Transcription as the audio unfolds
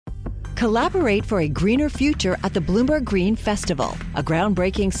Collaborate for a greener future at the Bloomberg Green Festival, a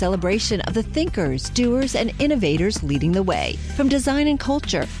groundbreaking celebration of the thinkers, doers, and innovators leading the way. From design and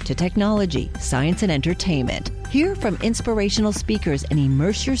culture to technology, science, and entertainment. Hear from inspirational speakers and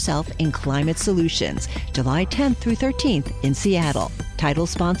immerse yourself in climate solutions. July 10th through 13th in Seattle. Title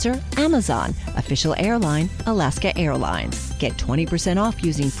sponsor, Amazon. Official airline, Alaska Airlines. Get 20% off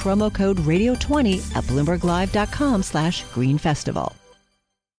using promo code radio20 at bloomberglive.com/greenfestival.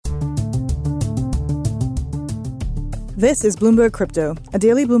 This is Bloomberg Crypto, a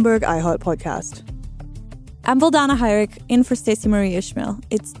daily Bloomberg iHeart podcast. I'm Valdana Hayek, in for Stacey Marie Ishmael.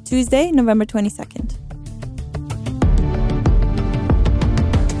 It's Tuesday, November 22nd.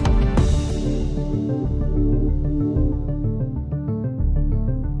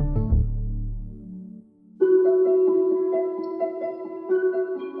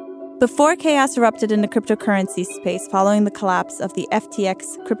 Before chaos erupted in the cryptocurrency space following the collapse of the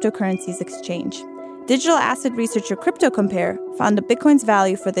FTX cryptocurrencies exchange, digital asset researcher CryptoCompare found that Bitcoin's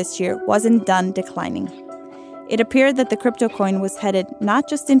value for this year wasn't done declining. It appeared that the crypto coin was headed not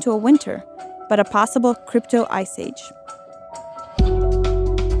just into a winter, but a possible crypto ice age.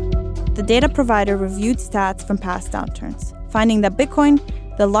 The data provider reviewed stats from past downturns, finding that Bitcoin,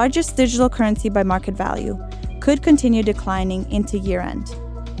 the largest digital currency by market value, could continue declining into year-end.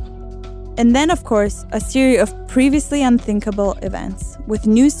 And then, of course, a series of previously unthinkable events, with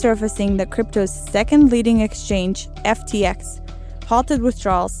news surfacing that crypto's second leading exchange, FTX, halted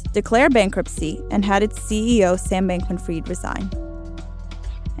withdrawals, declared bankruptcy, and had its CEO, Sam Bankman-Fried, resign.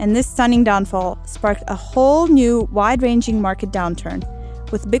 And this stunning downfall sparked a whole new, wide-ranging market downturn,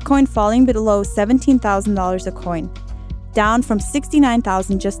 with Bitcoin falling below $17,000 a coin, down from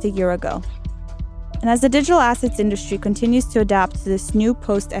 $69,000 just a year ago. And as the digital assets industry continues to adapt to this new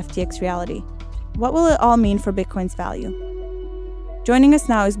post-FTX reality, what will it all mean for Bitcoin's value? Joining us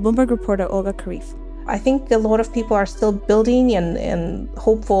now is Bloomberg reporter Olga Kharif. I think a lot of people are still building and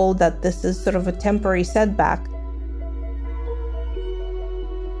hopeful that this is sort of a temporary setback.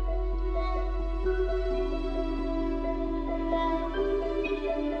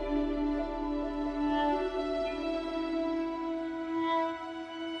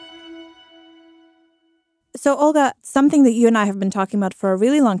 So, Olga, something that you and I have been talking about for a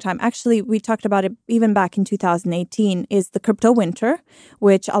really long time, actually, we talked about it even back in 2018, is the crypto winter,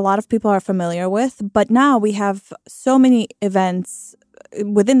 which a lot of people are familiar with. But now we have so many events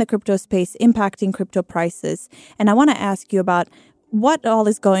within the crypto space impacting crypto prices. And I want to ask you about what all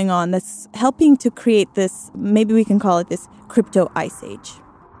is going on that's helping to create this, maybe we can call it this crypto ice age.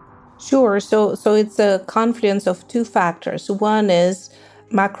 Sure. So it's a confluence of two factors. One is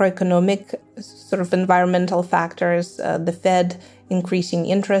macroeconomic sort of environmental factors, the Fed increasing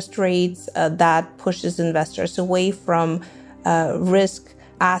interest rates, that pushes investors away from risk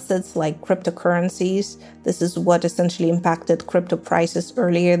assets like cryptocurrencies. This is what essentially impacted crypto prices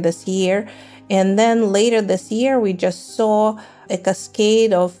earlier this year. And then later this year, we just saw a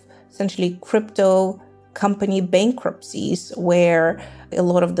cascade of essentially crypto company bankruptcies where a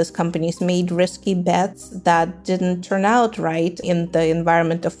lot of these companies made risky bets that didn't turn out right in the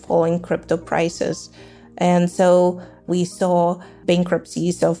environment of falling crypto prices. And so we saw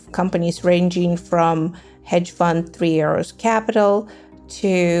bankruptcies of companies ranging from hedge fund Three Arrows Capital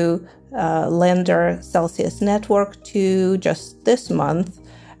to lender Celsius Network to just this month,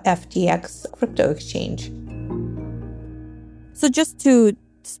 FTX crypto exchange. So just to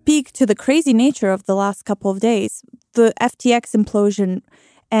speak to the crazy nature of the last couple of days, the FTX implosion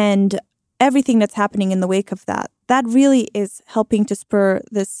and everything that's happening in the wake of that, that really is helping to spur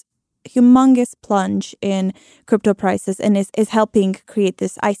this humongous plunge in crypto prices and is helping create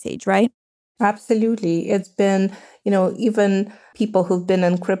this ice age, right? Absolutely. It's been, even people who've been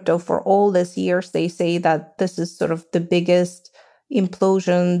in crypto for all these years, they say that this is sort of the biggest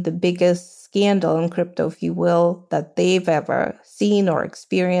implosion, the biggest scandal in crypto, if you will, that they've ever seen or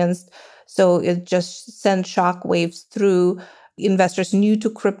experienced. So it just sent shockwaves through investors new to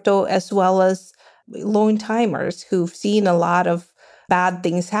crypto as well as long-timers who've seen a lot of bad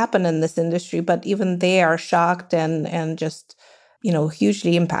things happen in this industry, but even they are shocked and just,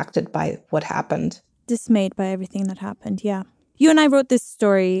 hugely impacted by what happened. Dismayed by everything that happened, yeah. You and I wrote this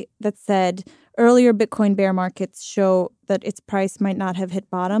story that said earlier Bitcoin bear markets show that its price might not have hit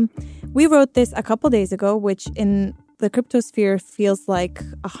bottom. We wrote this a couple days ago, which in the cryptosphere feels like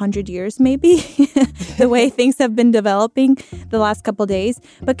 100 years maybe, the way things have been developing the last couple days.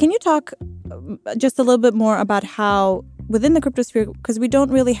 But can you talk just a little bit more about how within the cryptosphere, because we don't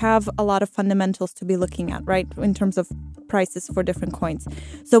really have a lot of fundamentals to be looking at, right, in terms of prices for different coins.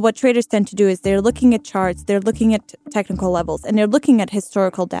 So what traders tend to do is they're looking at charts, they're looking at technical levels, and they're looking at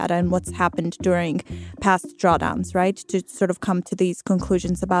historical data and what's happened during past drawdowns, right, to sort of come to these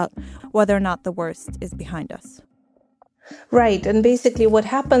conclusions about whether or not the worst is behind us. Right. And basically what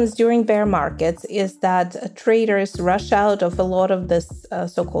happens during bear markets is that traders rush out of a lot of this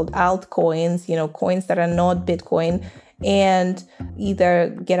so-called altcoins, coins that are not Bitcoin, and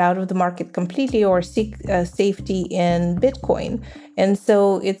either get out of the market completely or seek safety in Bitcoin. And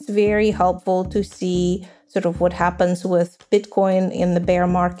so it's very helpful to see sort of what happens with Bitcoin in the bear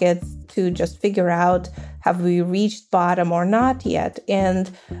markets to just figure out, have we reached bottom or not yet?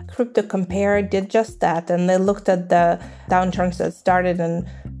 And Crypto Compare did just that. And they looked at the downturns that started in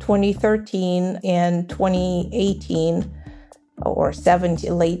 2013 and 2018 or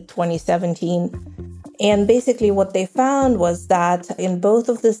late 2017. And basically what they found was that in both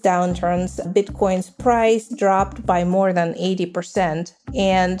of these downturns, Bitcoin's price dropped by more than 80%.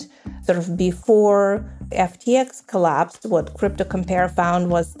 And sort of before FTX collapsed, what Crypto Compare found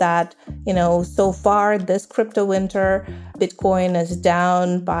was that, so far this crypto winter, Bitcoin is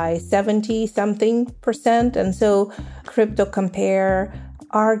down by 70-something%. And so Crypto Compare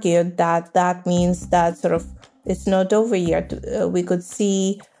argued that that means that sort of it's not over yet. We could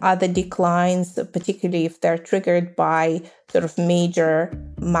see other declines, particularly if they're triggered by sort of major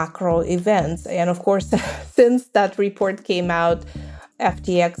macro events. And of course, since that report came out,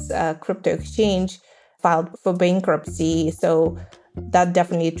 FTX crypto exchange filed for bankruptcy. So that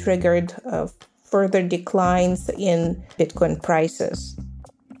definitely triggered further declines in Bitcoin prices.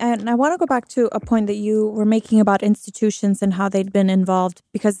 And I want to go back to a point that you were making about institutions and how they'd been involved,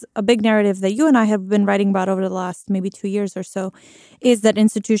 because a big narrative that you and I have been writing about over the last maybe 2 years or so is that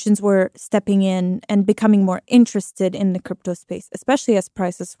institutions were stepping in and becoming more interested in the crypto space, especially as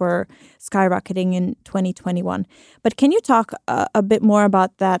prices were skyrocketing in 2021. But can you talk a bit more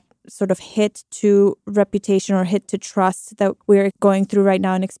about that sort of hit to reputation or hit to trust that we're going through right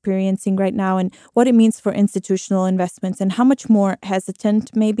now and experiencing right now, and what it means for institutional investments and how much more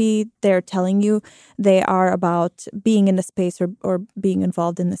hesitant maybe they're telling you they are about being in the space or being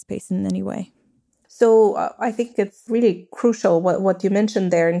involved in the space in any way? So I think it's really crucial what you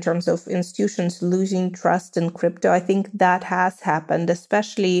mentioned there in terms of institutions losing trust in crypto. I think that has happened,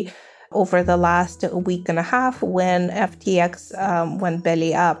 especially over the last week and a half when FTX went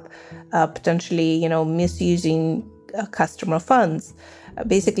belly up, potentially, misusing customer funds.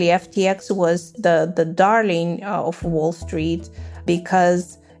 Basically, FTX was the darling of Wall Street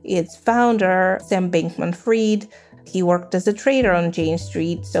because its founder, Sam Bankman-Fried, he worked as a trader on Jane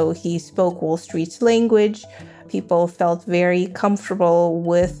Street, so he spoke Wall Street's language. People felt very comfortable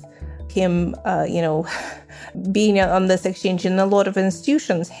with him, being on this exchange, and a lot of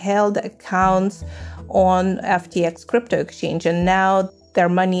institutions held accounts on FTX crypto exchange, and now their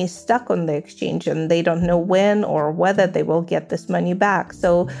money is stuck on the exchange and they don't know when or whether they will get this money back.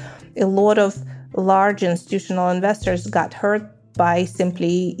 So a lot of large institutional investors got hurt by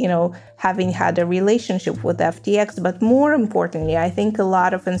simply, having had a relationship with FTX. But more importantly, I think a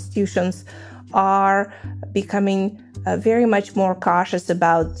lot of institutions are becoming very much more cautious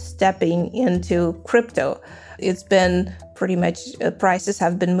about stepping into crypto. It's been pretty much, prices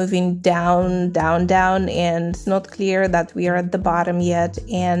have been moving down, and it's not clear that we are at the bottom yet.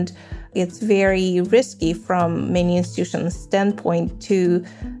 And it's very risky from many institutions' standpoint to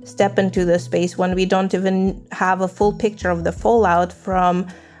step into the space when we don't even have a full picture of the fallout from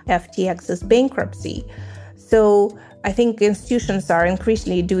FTX's bankruptcy. So I think institutions are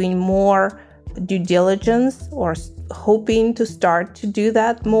increasingly doing more due diligence or hoping to start to do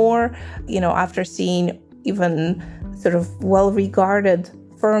that more, after seeing even sort of well-regarded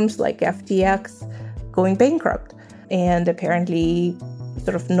firms like FTX going bankrupt and apparently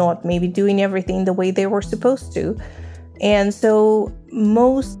sort of not maybe doing everything the way they were supposed to. And so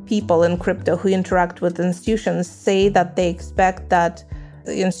most people in crypto who interact with institutions say that they expect that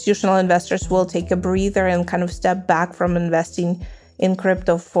institutional investors will take a breather and kind of step back from investing in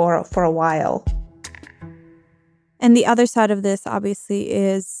crypto for a while. And the other side of this, obviously,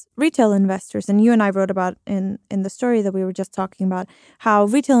 is retail investors. And you and I wrote about in the story that we were just talking about how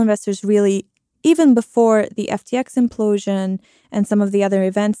retail investors really, even before the FTX implosion and some of the other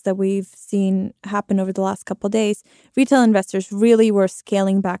events that we've seen happen over the last couple of days, retail investors really were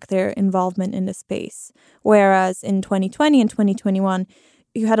scaling back their involvement in the space. Whereas in 2020 and 2021,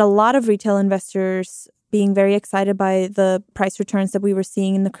 you had a lot of retail investors being very excited by the price returns that we were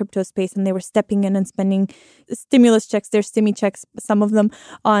seeing in the crypto space, and they were stepping in and spending stimulus checks, their stimmy checks, some of them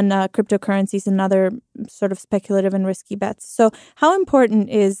on cryptocurrencies and other sort of speculative and risky bets. So how important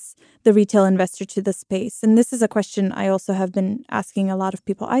is the retail investor to the space? And this is a question I also have been asking a lot of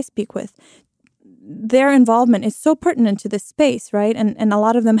people I speak with. Their involvement is so pertinent to this space, right? And a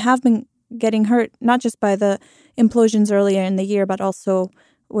lot of them have been getting hurt, not just by the implosions earlier in the year, but also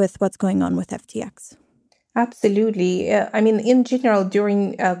with what's going on with FTX. Absolutely. In general,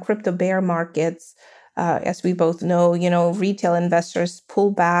 during crypto bear markets, as we both know, retail investors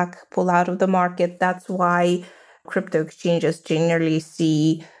pull out of the market. That's why crypto exchanges generally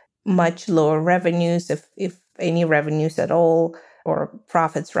see much lower revenues, if any revenues at all, or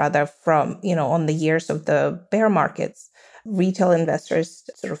profits rather, from, on the years of the bear markets. Retail investors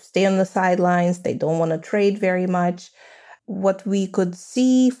sort of stay on the sidelines. They don't want to trade very much. What we could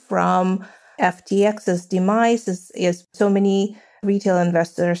see from FTX's demise is so many retail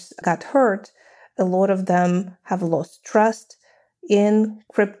investors got hurt. A lot of them have lost trust in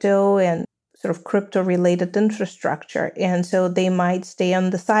crypto and sort of crypto-related infrastructure. And so they might stay on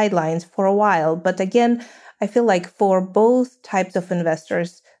the sidelines for a while. But again, I feel like for both types of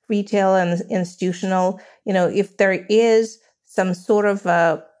investors, retail and institutional, if there is some sort of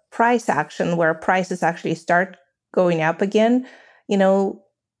a price action where prices actually start going up again,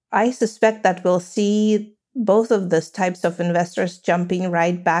 I suspect that we'll see both of those types of investors jumping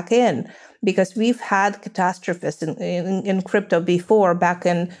right back in, because we've had catastrophes in crypto before. Back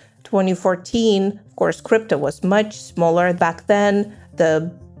in 2014, of course, crypto was much smaller. Back then, the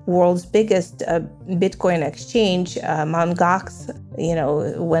world's biggest Bitcoin exchange, Mt. Gox,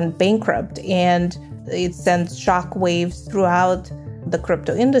 went bankrupt, and it sent shockwaves throughout the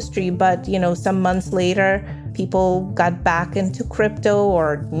crypto industry. But, some months later, people got back into crypto,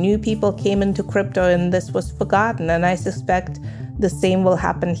 or new people came into crypto, and this was forgotten. And I suspect the same will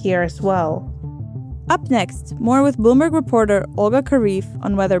happen here as well. Up next, more with Bloomberg reporter Olga Kharif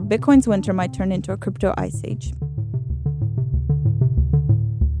on whether Bitcoin's winter might turn into a crypto ice age.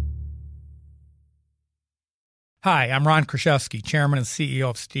 Hi, I'm Ron Kruszewski, Chairman and CEO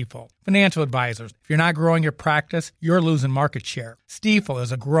of Stifel Financial Advisors. If you're not growing your practice, you're losing market share. Stifel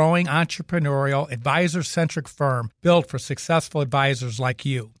is a growing entrepreneurial, advisor-centric firm built for successful advisors like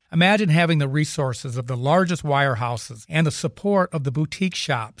you. Imagine having the resources of the largest wirehouses and the support of the boutique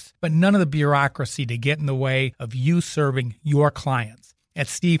shops, but none of the bureaucracy to get in the way of you serving your clients. At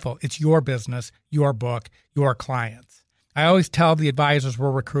Stifel, it's your business, your book, your clients. I always tell the advisors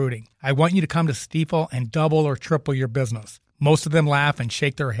we're recruiting, I want you to come to Stifel and double or triple your business. Most of them laugh and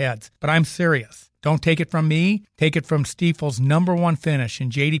shake their heads, but I'm serious. Don't take it from me. Take it from Stifel's #1 finish in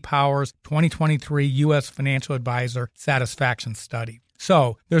J.D. Power's 2023 U.S. Financial Advisor Satisfaction Study.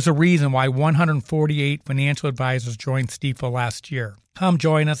 So, there's a reason why 148 financial advisors joined Stifel last year. Come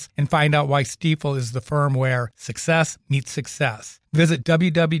join us and find out why Stifel is the firm where success meets success. Visit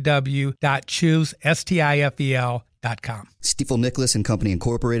www.choosestifel.com. Stifel Nicholas and Company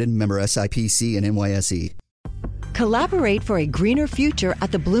Incorporated, member SIPC and NYSE. Collaborate for a greener future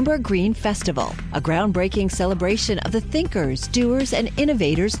at the Bloomberg Green Festival, a groundbreaking celebration of the thinkers, doers, and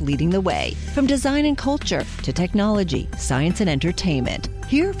innovators leading the way. From design and culture to technology, science, and entertainment.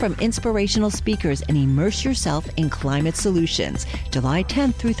 Hear from inspirational speakers and immerse yourself in climate solutions. July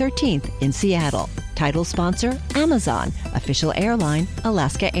 10th through 13th in Seattle. Title sponsor, Amazon. Official airline,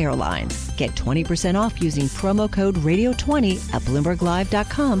 Alaska Airlines. Get 20% off using promo code radio20 at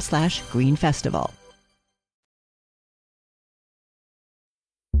bloomberglive.com/Green Festival.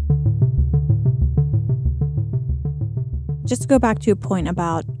 Just to go back to your point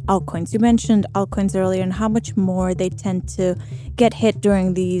about altcoins, you mentioned altcoins earlier and how much more they tend to get hit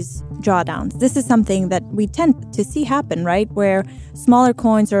during these drawdowns. This is something that we tend to see happen, right? Where smaller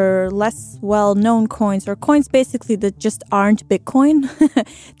coins or less well-known coins, or coins basically that just aren't Bitcoin,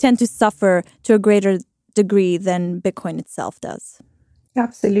 tend to suffer to a greater degree than Bitcoin itself does.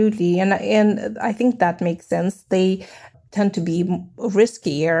 Absolutely. And I think that makes sense. They tend to be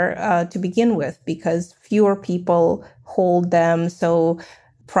riskier to begin with because fewer people hold them. So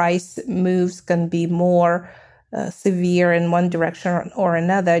price moves can be more severe in one direction or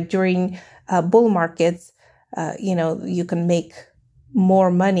another. During bull markets, you can make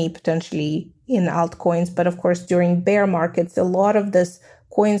more money potentially in altcoins. But of course, during bear markets, a lot of these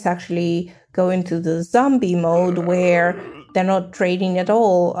coins actually go into the zombie mode where they're not trading at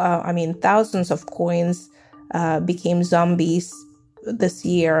all. Thousands of coins became zombies this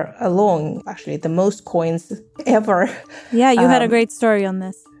year alone. Actually, the most coins ever. Yeah, you had a great story on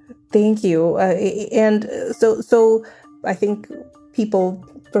this. Thank you. And so I think people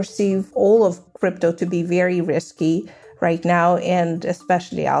perceive all of crypto to be very risky right now, and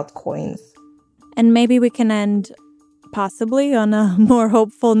especially altcoins. And maybe we can end possibly on a more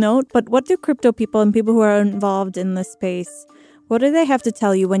hopeful note, but what do crypto people and people who are involved in this space, what do they have to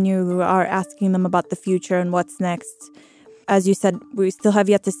tell you when you are asking them about the future and what's next? As you said, we still have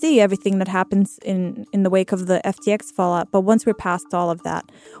yet to see everything that happens in the wake of the FTX fallout. But once we're past all of that,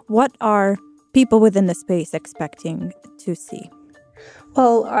 what are people within the space expecting to see?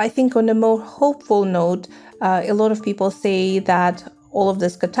 Well, I think on a more hopeful note, a lot of people say that all of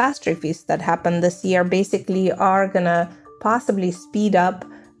these catastrophes that happened this year basically are going to possibly speed up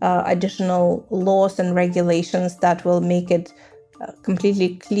additional laws and regulations that will make it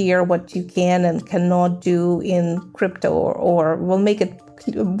completely clear what you can and cannot do in crypto, or will make it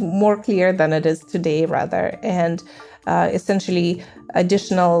more clear than it is today, rather. And essentially,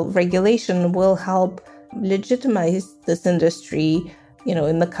 additional regulation will help legitimize this industry,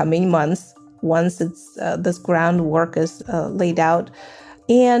 in the coming months once it's this groundwork is laid out.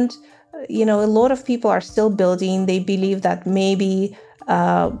 And, a lot of people are still building. They believe that maybe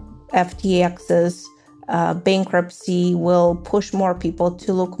FTX's bankruptcy will push more people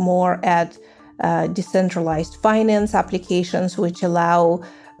to look more at decentralized finance applications, which allow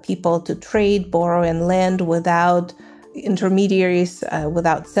people to trade, borrow, and lend without intermediaries,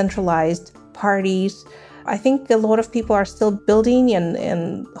 without centralized parties. I think a lot of people are still building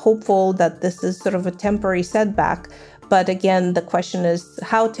and hopeful that this is sort of a temporary setback. But again, the question is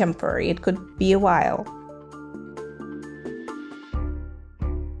how temporary? It could be a while.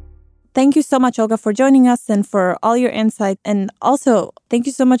 Thank you so much, Olga, for joining us and for all your insight. And also, thank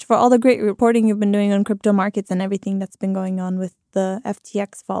you so much for all the great reporting you've been doing on crypto markets and everything that's been going on with the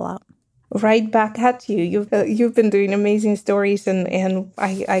FTX fallout. Right back at you. You've been doing amazing stories, and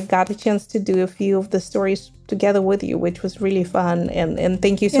I got a chance to do a few of the stories together with you, which was really fun. And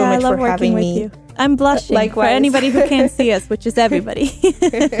thank you so much for having me. You. I'm blushing Likewise. For anybody who can't see us, which is everybody.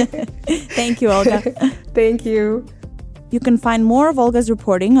 Thank you, Olga. Thank you. You can find more of Olga's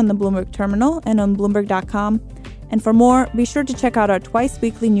reporting on the Bloomberg Terminal and on Bloomberg.com. And for more, be sure to check out our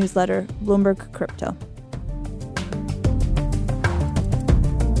twice-weekly newsletter, Bloomberg Crypto.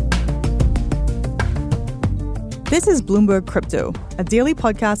 This is Bloomberg Crypto, a daily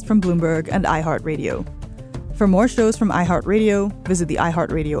podcast from Bloomberg and iHeartRadio. For more shows from iHeartRadio, visit the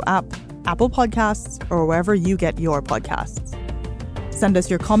iHeartRadio app, Apple Podcasts, or wherever you get your podcasts. Send us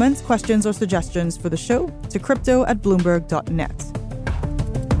your comments, questions, or suggestions for the show to crypto@bloomberg.net.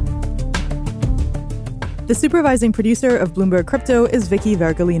 The supervising producer of Bloomberg Crypto is Vicky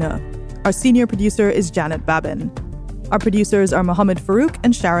Vergolina. Our senior producer is Janet Babin. Our producers are Mohammed Farouk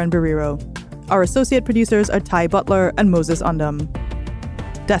and Sharon Barrero. Our associate producers are Ty Butler and Moses Undum.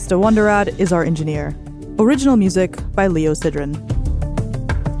 Desta Wonderad is our engineer. Original music by Leo Sidran.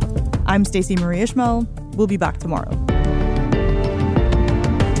 I'm Stacey Marie Ishmael. We'll be back tomorrow.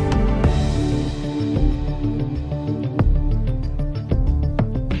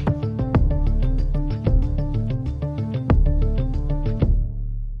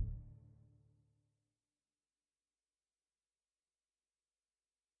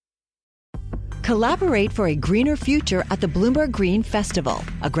 Collaborate for a greener future at the Bloomberg Green Festival,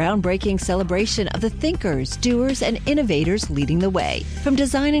 a groundbreaking celebration of the thinkers, doers, and innovators leading the way. From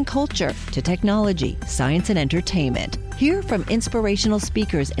design and culture to technology, science, and entertainment. Hear from inspirational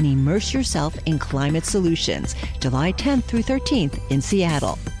speakers and immerse yourself in climate solutions. July 10th through 13th in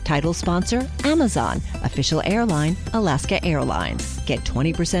Seattle. Title sponsor, Amazon. Official airline, Alaska Airlines. Get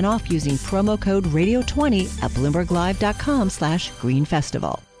 20% off using promo code radio20 at BloombergLive.com/Green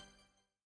Festival.